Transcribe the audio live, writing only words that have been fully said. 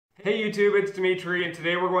Hey YouTube, it's Dimitri, and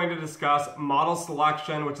today we're going to discuss model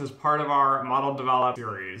selection, which is part of our model develop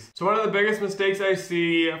series. So one of the biggest mistakes I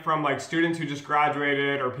see from students who just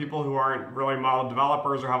graduated or people who aren't really model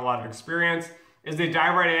developers or have a lot of experience is they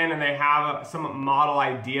dive right in and they have some model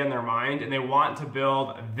idea in their mind and they want to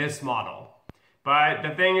build this model. But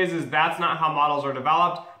the thing is that's not how models are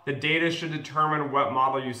developed. The data should determine what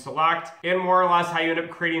model you select and more or less how you end up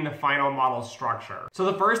creating the final model structure. So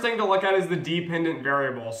the first thing to look at is the dependent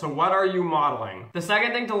variable. So what are you modeling? The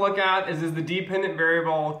second thing to look at is the dependent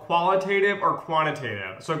variable qualitative or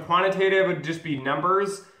quantitative? So quantitative would just be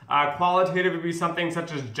numbers. Qualitative would be something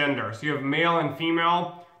such as gender. So you have male and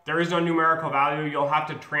female. There is no numerical value. You'll have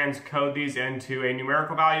to transcode these into a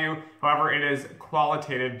numerical value. However, it is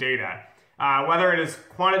qualitative data. Whether it is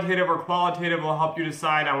quantitative or qualitative will help you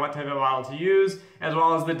decide on what type of model to use, as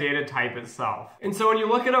well as the data type itself. And so when you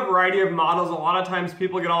look at a variety of models, a lot of times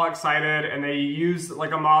people get all excited and they use a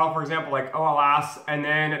model, for example, like OLS, and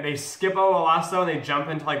then they skip OLS though and they jump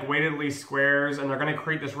into weighted least squares and they're going to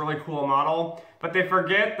create this really cool model. But they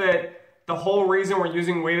forget that the whole reason we're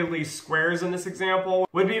using weighted least squares in this example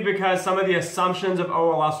would be because some of the assumptions of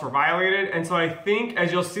OLS were violated. And so I think,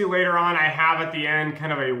 as you'll see later on, I have at the end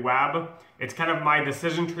kind of a web. It's kind of my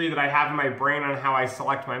decision tree that I have in my brain on how I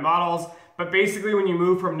select my models. But basically when you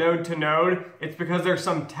move from node to node, it's because there's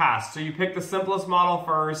some tests. So you pick the simplest model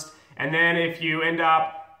first, and then if you end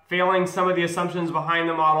up failing some of the assumptions behind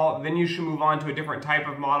the model, then you should move on to a different type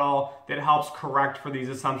of model that helps correct for these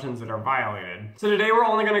assumptions that are violated. So today we're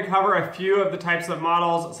only going to cover a few of the types of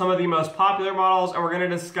models, some of the most popular models, and we're going to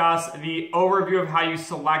discuss the overview of how you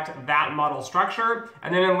select that model structure.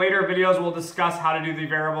 And then in later videos, we'll discuss how to do the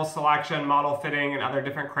variable selection, model fitting, and other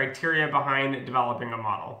different criteria behind developing a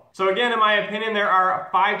model. So again, in my opinion, there are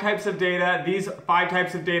 5 types of data. These 5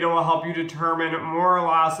 types of data will help you determine more or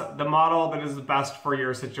less the model that is best for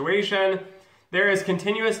your situation. There is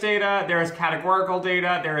continuous data, there is categorical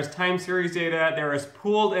data, there is time series data, there is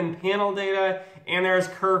pooled and panel data, and there is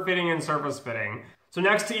curve fitting and surface fitting. So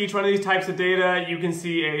next to each one of these types of data, you can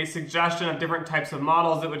see a suggestion of different types of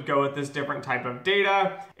models that would go with this different type of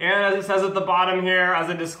data. And as it says at the bottom here, as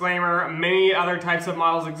a disclaimer, many other types of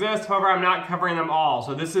models exist. However, I'm not covering them all.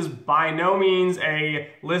 So this is by no means a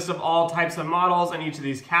list of all types of models in each of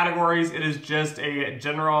these categories. It is just a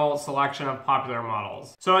general selection of popular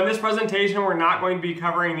models. So in this presentation, we're not going to be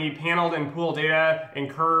covering the paneled and pooled data and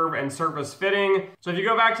curve and surface fitting. So if you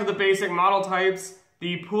go back to the basic model types,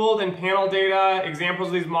 the pooled and panel data, examples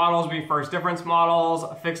of these models would be first difference models,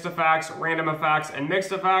 fixed effects, random effects, and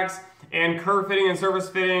mixed effects. And curve fitting and surface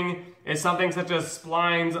fitting is something such as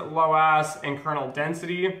splines, loess, and kernel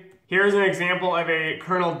density. Here's an example of a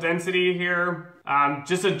kernel density here.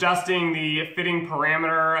 Just adjusting the fitting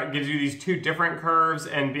parameter gives you these 2 different curves,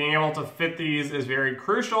 and being able to fit these is very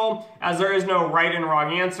crucial, as there is no right and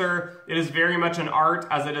wrong answer. It is very much an art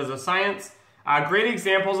as it is a science. Great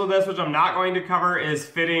examples of this, which I'm not going to cover, is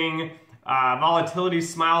fitting volatility,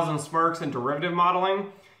 smiles, and smirks in derivative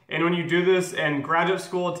modeling. And when you do this in graduate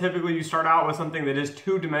school, typically you start out with something that is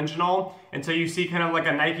 2-dimensional. And so you see kind of like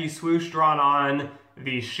a Nike swoosh drawn on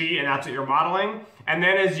the sheet, and that's what you're modeling. And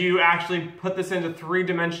then as you actually put this into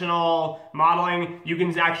 3-dimensional modeling, you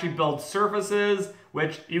can actually build surfaces,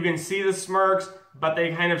 which you can see the smirks, but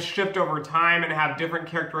they kind of shift over time and have different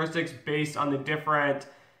characteristics based on the different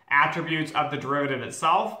attributes of the derivative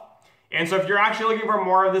itself. And so if you're actually looking for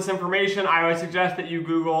more of this information, I would suggest that you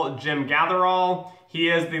Google Jim Gatherall. He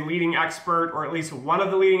is the leading expert, or at least one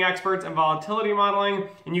of the leading experts in volatility modeling,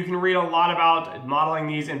 and you can read a lot about modeling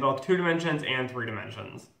these in both 2 dimensions and 3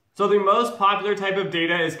 dimensions. So the most popular type of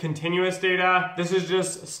data is continuous data. This is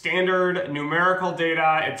just standard numerical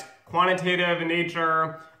data. It's quantitative in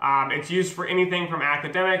nature. It's used for anything from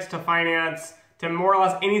academics to finance to more or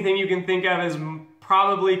less anything you can think of as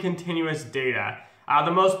probably continuous data.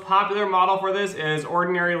 The most popular model for this is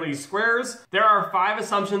ordinary least squares. There are 5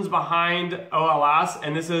 assumptions behind OLS,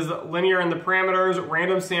 and this is linear in the parameters,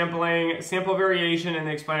 random sampling, sample variation in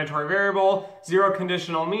the explanatory variable, zero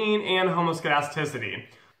conditional mean, and homoskedasticity.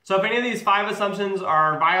 So if any of these 5 assumptions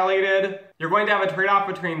are violated, you're going to have a trade-off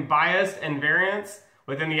between bias and variance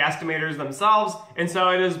within the estimators themselves, and so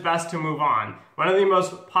it is best to move on. One of the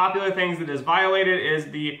most popular things that is violated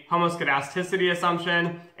is the homoskedasticity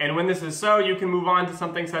assumption, and when this is so, you can move on to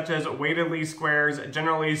something such as weighted least squares,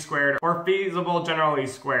 general least squared, or feasible general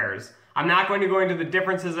least squares. I'm not going to go into the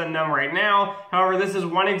differences in them right now. However, this is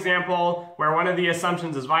one example where one of the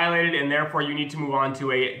assumptions is violated, and therefore you need to move on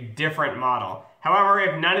to a different model. However,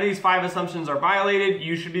 if none of these 5 assumptions are violated,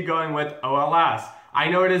 you should be going with OLS. I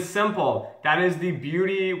know it is simple. That is the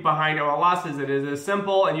beauty behind OLS, is it is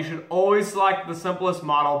simple, and you should always select the simplest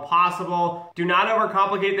model possible. Do not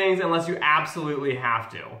overcomplicate things unless you absolutely have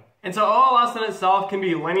to. And so OLS in itself can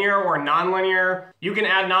be linear or nonlinear. You can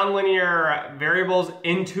add nonlinear variables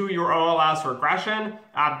into your OLS regression.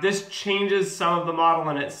 This changes some of the model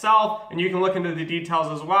in itself, and you can look into the details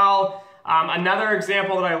as well. Another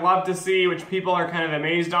example that I love to see, which people are kind of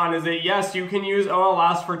amazed on, is that yes, you can use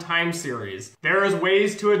OLS for time series. There is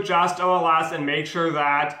ways to adjust OLS and make sure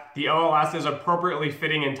that the OLS is appropriately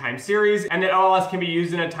fitting in time series, and that OLS can be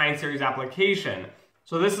used in a time series application.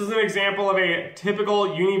 So this is an example of a typical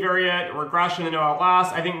univariate regression in OLS.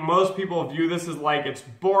 I think most people view this as like it's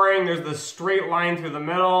boring, there's this straight line through the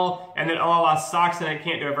middle, and that OLS sucks and it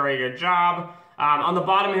can't do a very good job. On the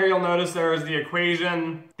bottom here, you'll notice there is the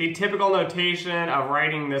equation, the typical notation of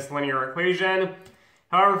writing this linear equation.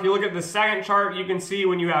 However, if you look at the second chart, you can see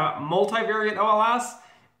when you have multivariate OLS,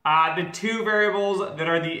 the two variables that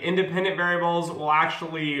are the independent variables will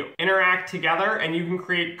actually interact together, and you can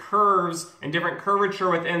create curves and different curvature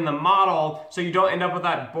within the model so you don't end up with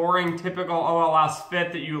that boring typical OLS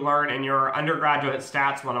fit that you learn in your undergraduate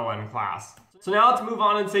Stats 101 class. So now let's move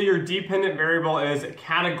on and say your dependent variable is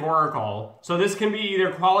categorical. So this can be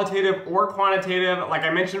either qualitative or quantitative. Like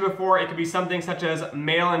I mentioned before, it could be something such as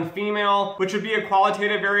male and female, which would be a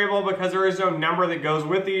qualitative variable because there is no number that goes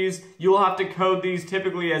with these. You will have to code these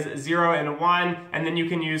typically as 0 and 1, and then you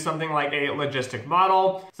can use something like a logistic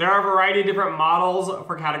model. So there are a variety of different models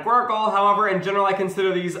for categorical. However, in general, I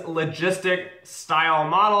consider these logistic style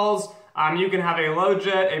models. You can have a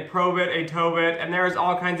logit, a probit, a tobit, and there's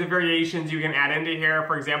all kinds of variations you can add into here.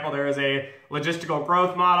 For example, there is a logistical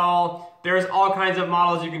growth model. There's all kinds of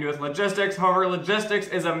models you can do with logistics. However, logistics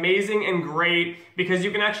is amazing and great because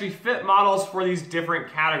you can actually fit models for these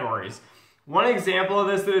different categories. One example of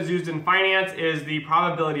this that is used in finance is the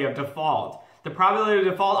probability of default. The probability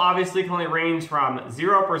of default obviously can only range from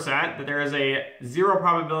 0%, that there is a 0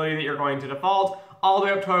 probability that you're going to default, all the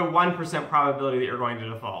way up to a 1% probability that you're going to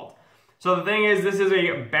default. So the thing is, this is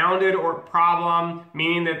a bounded or problem,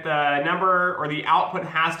 meaning that the number or the output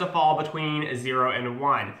has to fall between 0 and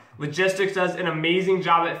 1. Logistics does an amazing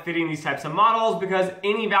job at fitting these types of models because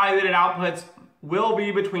any value that it outputs will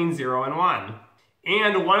be between 0 and 1.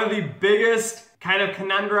 And one of the biggest kind of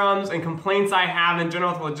conundrums and complaints I have in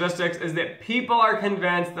general with logistics is that people are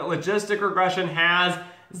convinced that logistic regression has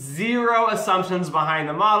 0 assumptions behind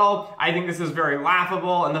the model. I think this is very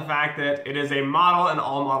laughable in the fact that it is a model and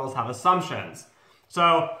all models have assumptions.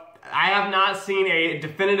 So I have not seen a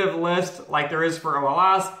definitive list like there is for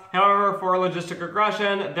OLS. However, for logistic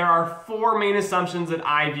regression, there are 4 main assumptions that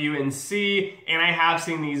I view and see, and I have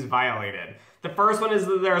seen these violated. The first one is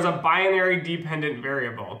that there is a binary dependent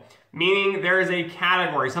variable, meaning there is a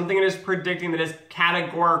category, something that is predicting that is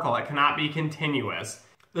categorical. It cannot be continuous.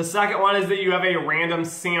 The second one is that you have a random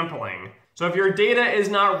sampling. So if your data is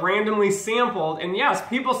not randomly sampled, and yes,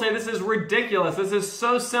 people say this is ridiculous, this is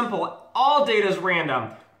so simple, all data is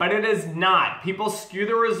random, but it is not. People skew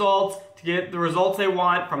the results to get the results they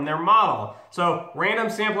want from their model. So random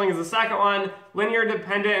sampling is the second one, linear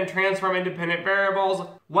dependent and transform independent variables.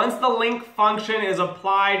 Once the link function is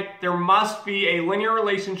applied, there must be a linear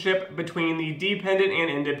relationship between the dependent and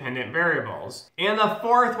independent variables. And the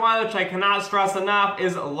fourth one, which I cannot stress enough,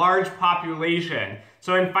 is large population.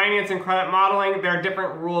 So in finance and credit modeling, there are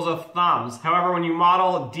different rules of thumbs. However, when you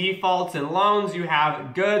model defaults and loans, you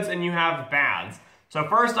have goods and you have bads. So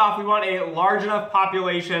first off, we want a large enough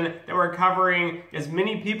population that we're covering as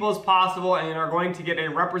many people as possible and are going to get a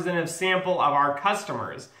representative sample of our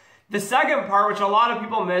customers. The second part, which a lot of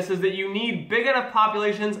people miss, is that you need big enough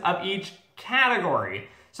populations of each category.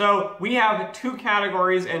 So we have 2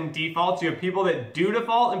 categories in defaults. You have people that do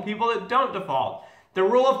default and people that don't default. The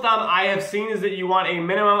rule of thumb I have seen is that you want a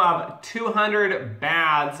minimum of 200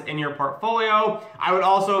 bads in your portfolio. I would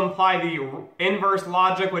also imply the inverse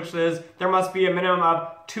logic, which is there must be a minimum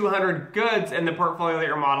of 200 goods in the portfolio that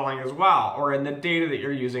you're modeling as well, or in the data that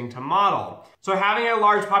you're using to model. So having a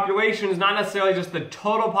large population is not necessarily just the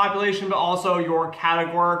total population, but also your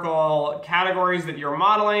categorical categories that you're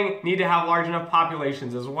modeling need to have large enough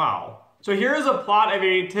populations as well. So here's a plot of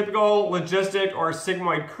a typical logistic or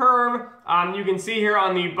sigmoid curve. You can see here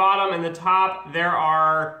on the bottom and the top, there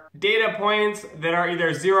are data points that are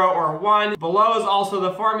either 0 or 1. Below is also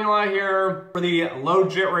the formula here for the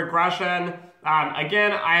Logistic Regression.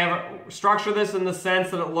 Again, I have structured this in the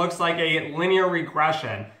sense that it looks like a linear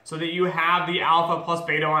regression, so that you have the alpha plus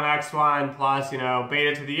beta 1 x1 plus,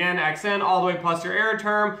 beta to the n xn all the way plus your error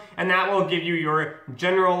term, and that will give you your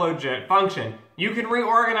general logit function. You can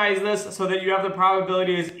reorganize this so that you have the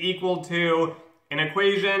probability is equal to an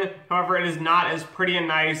equation. However, it is not as pretty and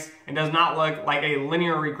nice and does not look like a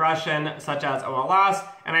linear regression such as OLS,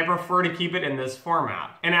 and I prefer to keep it in this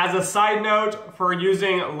format. And as a side note, for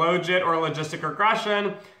using logit or logistic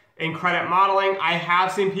regression in credit modeling, I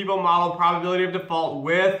have seen people model probability of default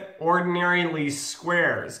with ordinary least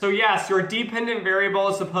squares. So yes, your dependent variable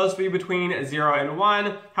is supposed to be between 0 and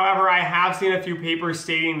 1. However, I have seen a few papers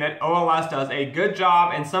stating that OLS does a good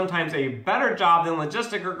job and sometimes a better job than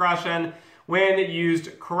logistic regression when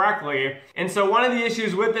used correctly. And so one of the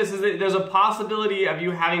issues with this is that there's a possibility of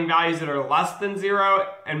you having values that are less than 0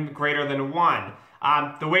 and greater than 1.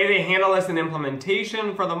 The way they handle this in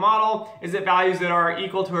implementation for the model is that values that are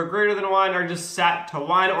equal to or greater than 1 are just set to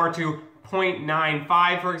 1 or to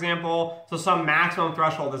 0.95, for example. So some maximum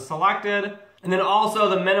threshold is selected. And then also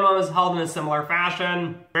the minimum is held in a similar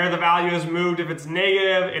fashion. Where the value is moved, if it's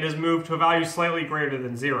negative, it is moved to a value slightly greater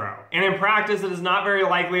than 0. And in practice, it is not very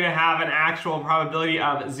likely to have an actual probability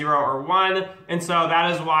of 0 or 1. And so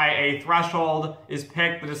that is why a threshold is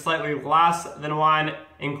picked that is slightly less than 1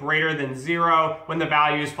 and greater than 0 when the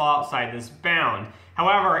values fall outside this bound.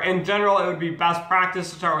 However, in general, it would be best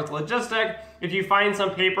practice to start with logistic. If you find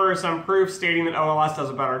some paper or some proof stating that OLS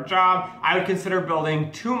does a better job, I would consider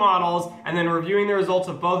building 2 models and then reviewing the results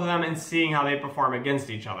of both of them and seeing how they perform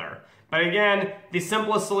against each other. But again, the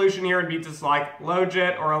simplest solution here would be to select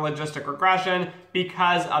logit or a logistic regression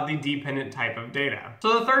because of the dependent type of data.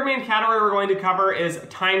 So the third main category we're going to cover is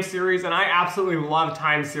time series, and I absolutely love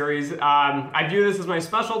time series. I view this as my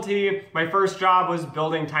specialty. My first job was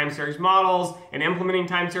building time series models and implementing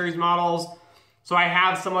time series models. So I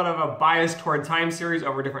have somewhat of a bias toward time series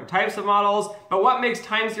over different types of models, but what makes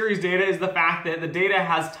time series data is the fact that the data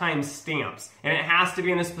has time stamps, and it has to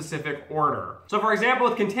be in a specific order. So for example,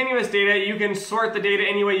 with continuous data, you can sort the data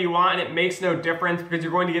any way you want, and it makes no difference because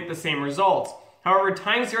you're going to get the same results. However,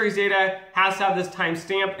 time series data has to have this time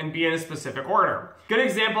stamp and be in a specific order. Good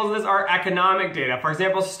examples of this are economic data. For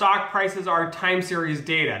example, stock prices are time series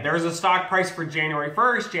data. There's a stock price for January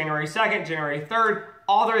 1st, January 2nd, January 3rd,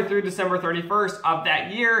 all the way through December 31st of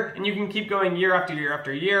that year, and you can keep going year after year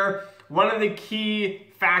after year. One of the key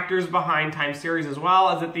factors behind time series as well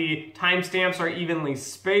is that the timestamps are evenly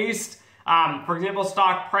spaced. For example,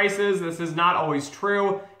 stock prices, this is not always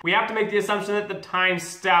true. We have to make the assumption that the time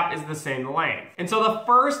step is the same length. And so the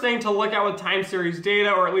first thing to look at with time series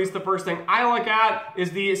data, or at least the first thing I look at,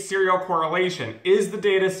 is the serial correlation. Is the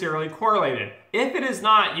data serially correlated? If it is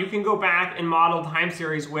not, you can go back and model time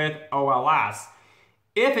series with OLS.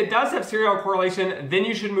 If it does have serial correlation, then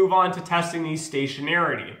you should move on to testing the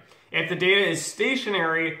stationarity. If the data is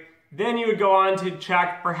stationary, then you would go on to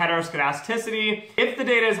check for heteroskedasticity. If the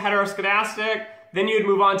data is heteroskedastic, then you would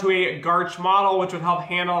move on to a Garch model, which would help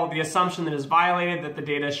handle the assumption that is violated that the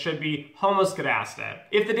data should be homoskedastic.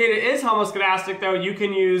 If the data is homoskedastic, though, you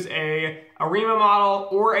can use a ARIMA model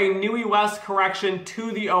or a Newey-West correction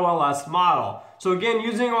to the OLS model. So again,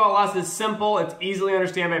 using OLS is simple, it's easily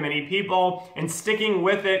understood by many people, and sticking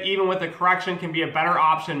with it, even with a correction, can be a better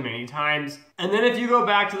option many times. And then if you go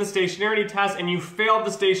back to the stationarity test and you failed the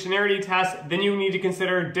stationarity test, then you need to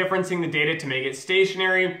consider differencing the data to make it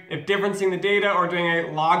stationary. If differencing the data or doing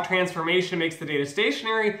a log transformation makes the data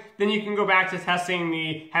stationary, then you can go back to testing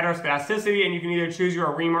the heteroskedasticity, and you can either choose your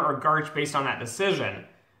ARIMA or Garch based on that decision.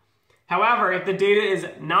 However, if the data is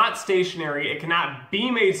not stationary, it cannot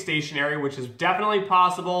be made stationary, which is definitely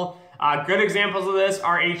possible. Good examples of this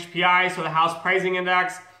are HPI, so the house pricing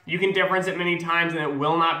index. You can difference it many times and it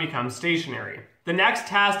will not become stationary. The next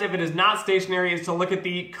test, if it is not stationary, is to look at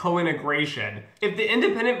the co-integration. If the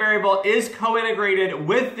independent variable is co-integrated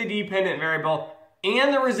with the dependent variable,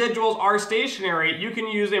 and the residuals are stationary, you can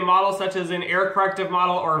use a model such as an error corrective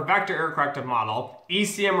model or a vector error corrective model,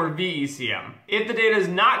 ECM or VECM. If the data is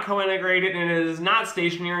not co-integrated and it is not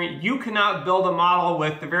stationary, you cannot build a model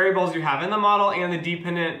with the variables you have in the model and the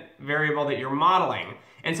dependent variable that you're modeling.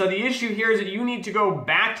 And so the issue here is that you need to go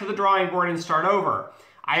back to the drawing board and start over.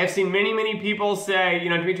 I have seen many people say,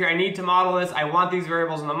 Dimitri, I need to model this. I want these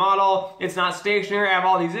variables in the model. It's not stationary. I have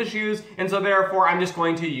all these issues. And so therefore, I'm just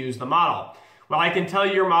going to use the model. Well, I can tell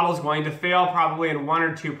you your model is going to fail probably in 1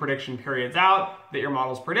 or 2 prediction periods out that your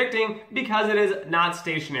model is predicting because it is not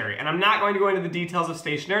stationary. And I'm not going to go into the details of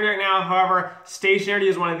stationarity right now. However, stationarity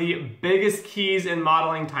is one of the biggest keys in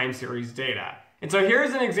modeling time series data. And so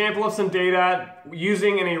here's an example of some data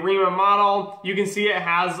using an ARIMA model. You can see it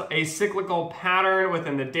has a cyclical pattern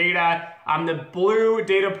within the data. The blue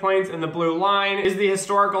data points and the blue line is the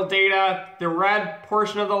historical data. The red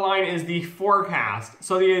portion of the line is the forecast.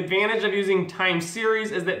 So the advantage of using time series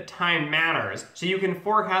is that time matters. So you can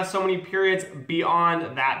forecast so many periods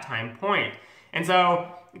beyond that time point. And so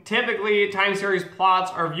typically time series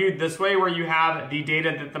plots are viewed this way, where you have the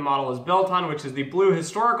data that the model is built on, which is the blue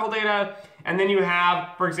historical data, and then you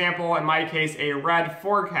have, for example, in my case, a red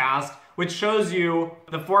forecast, which shows you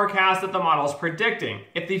the forecast that the model is predicting.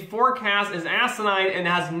 If the forecast is asinine and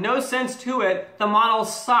has no sense to it, the model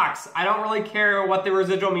sucks. I don't really care what the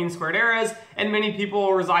residual mean squared error is, and many people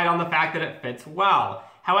will reside on the fact that it fits well.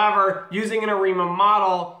 However, using an ARIMA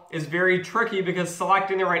model is very tricky because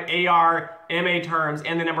selecting the right AR, MA terms,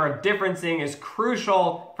 and the number of differencing is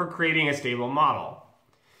crucial for creating a stable model.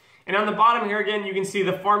 And on the bottom here again, you can see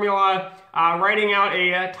the formula. Writing out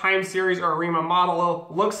a time series or ARIMA model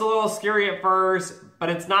looks a little scary at first, but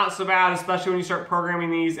it's not so bad, especially when you start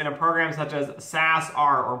programming these in a program such as SAS,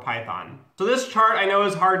 R, or Python. So this chart I know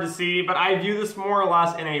is hard to see, but I view this more or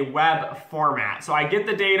less in a web format. So I get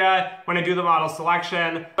the data when I do the model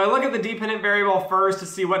selection. I look at the dependent variable first to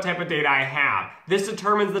see what type of data I have. This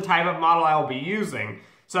determines the type of model I will be using.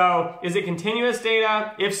 So is it continuous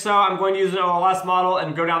data? If so, I'm going to use an OLS model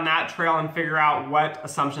and go down that trail and figure out what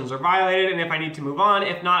assumptions are violated, and if I need to move on.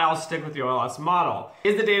 If not, I'll stick with the OLS model.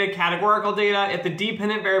 Is the data categorical data? If the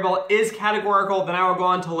dependent variable is categorical, then I will go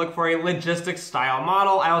on to look for a logistic style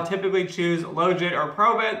model. I will typically choose Logit or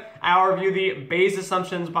Probit. I will review the base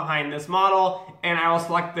assumptions behind this model, and I will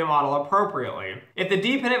select the model appropriately. If the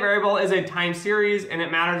dependent variable is a time series and it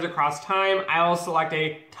matters across time, I will select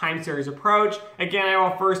a time series approach. Again, I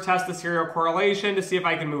will first test the serial correlation to see if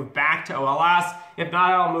I can move back to OLS. If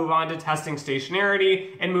not, I'll move on to testing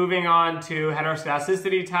stationarity and moving on to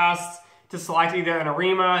heteroskedasticity tests to select either an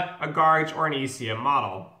ARIMA, a GARCH, or an ECM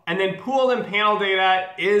model. And then pooled and panel data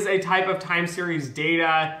is a type of time series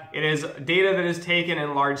data. It is data that is taken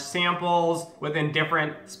in large samples within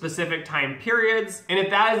different specific time periods. And if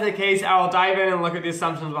that is the case, I will dive in and look at the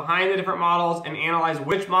assumptions behind the different models and analyze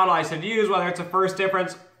which model I should use, whether it's a first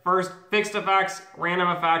difference, first fixed effects, random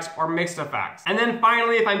effects, or mixed effects. And then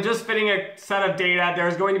finally, if I'm just fitting a set of data,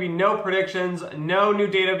 there's going to be no predictions, no new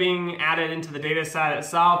data being added into the data set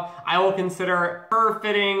itself. I will consider curve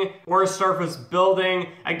fitting or surface building.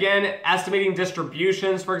 Again, estimating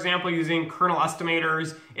distributions, for example, using kernel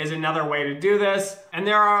estimators is another way to do this. And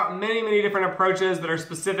there are many, many different approaches that are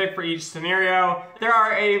specific for each scenario. There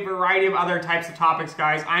are a variety of other types of topics,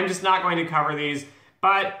 guys. I'm just not going to cover these,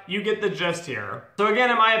 but you get the gist here. So again,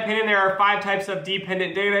 in my opinion, there are 5 types of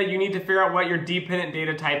dependent data. You need to figure out what your dependent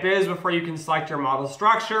data type is before you can select your model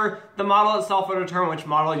structure. The model itself will determine which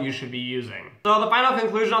model you should be using. So the final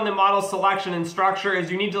conclusion on the model selection and structure is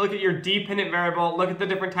you need to look at your dependent variable, look at the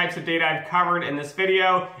different types of data I've covered in this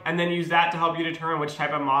video, and then use that to help you determine which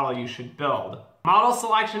type of model you should build. Model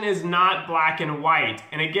selection is not black and white.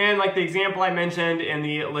 And again, like the example I mentioned in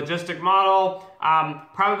the logistic model,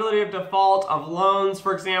 probability of default of loans,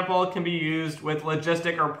 for example, can be used with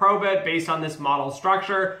logistic or probit based on this model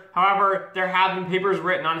structure. However, there have been papers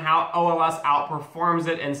written on how OLS outperforms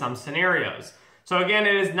it in some scenarios. So again,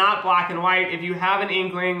 it is not black and white. If you have an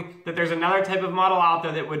inkling that there's another type of model out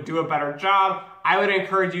there that would do a better job, I would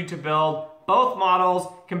encourage you to build both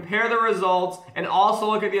models, compare the results, and also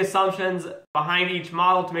look at the assumptions behind each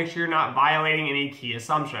model to make sure you're not violating any key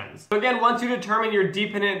assumptions. So again, once you determine your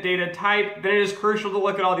dependent data type, then it is crucial to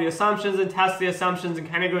look at all the assumptions and test the assumptions and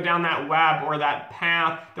kind of go down that web or that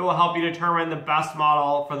path that will help you determine the best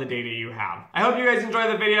model for the data you have. I hope you guys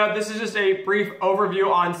enjoyed the video. This is just a brief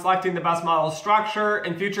overview on selecting the best model structure.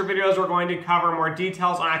 In future videos, we're going to cover more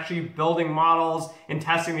details on actually building models and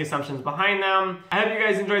testing the assumptions behind them. I hope you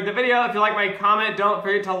guys enjoyed the video. If you like my comment, don't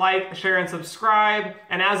forget to like, share, and subscribe.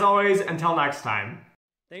 And as always, until next time.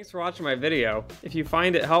 Thanks for watching my video. If you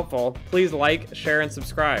find it helpful, please like, share, and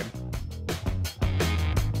subscribe.